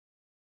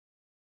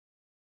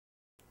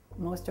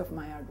Most of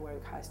my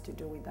artwork has to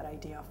do with that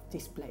idea of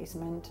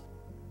displacement.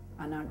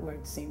 An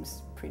artwork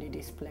seems pretty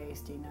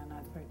displaced in an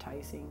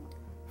advertising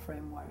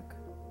framework.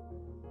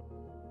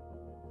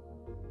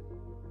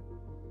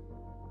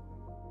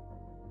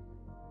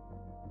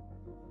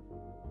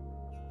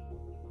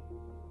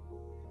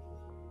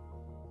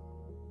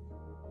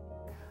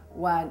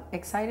 What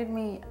excited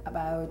me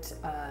about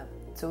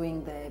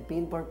doing the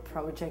Billboard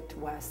project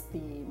was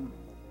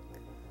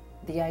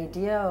the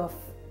idea of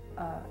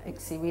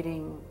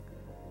exhibiting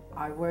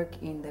artwork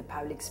in the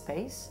public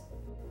space,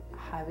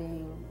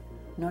 having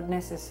not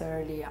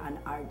necessarily an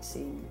art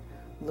scene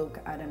look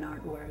at an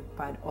artwork,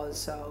 but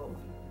also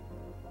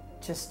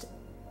just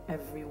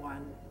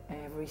everyone,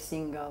 every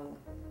single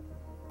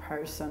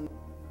person.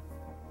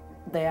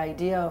 The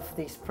idea of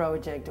this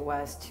project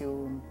was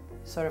to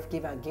sort of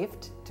give a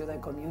gift to the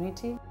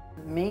community.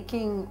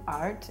 Making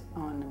art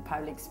on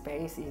public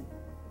space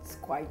is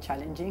quite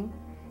challenging.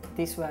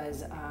 This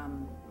was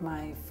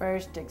my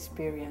first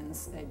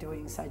experience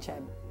doing such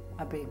a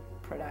big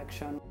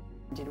production.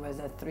 It was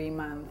a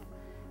 3-month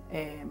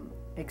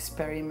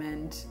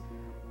experiment,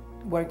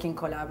 working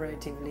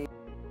collaboratively.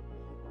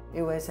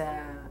 It was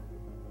a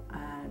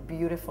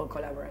beautiful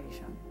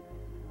collaboration.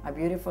 A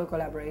beautiful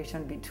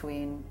collaboration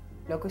between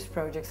Locust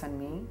Projects and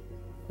me.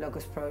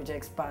 Locust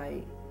Projects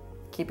by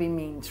keeping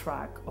me in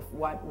track of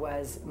what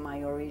was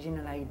my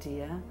original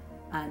idea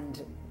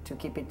and to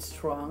keep it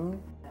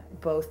strong.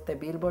 Both the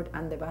Billboard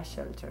and the bus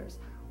shelters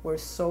were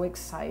so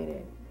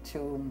excited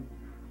to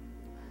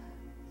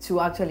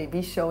actually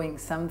be showing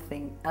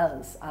something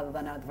else other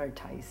than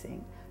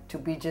advertising, to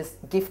be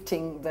just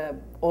gifting the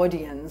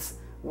audience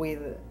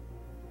with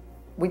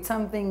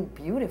something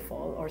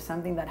beautiful or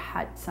something that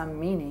had some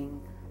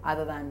meaning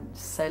other than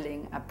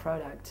selling a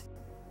product.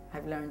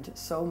 I've learned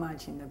so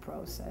much in the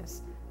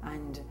process,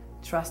 and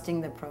trusting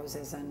the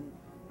process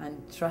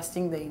and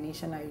trusting the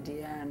initial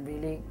idea and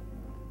really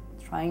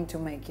trying to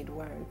make it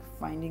work,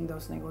 finding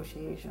those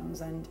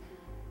negotiations, and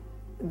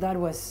that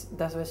was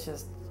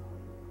just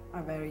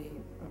a very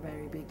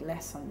big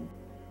lesson.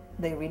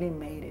 They really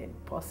made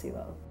it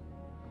possible.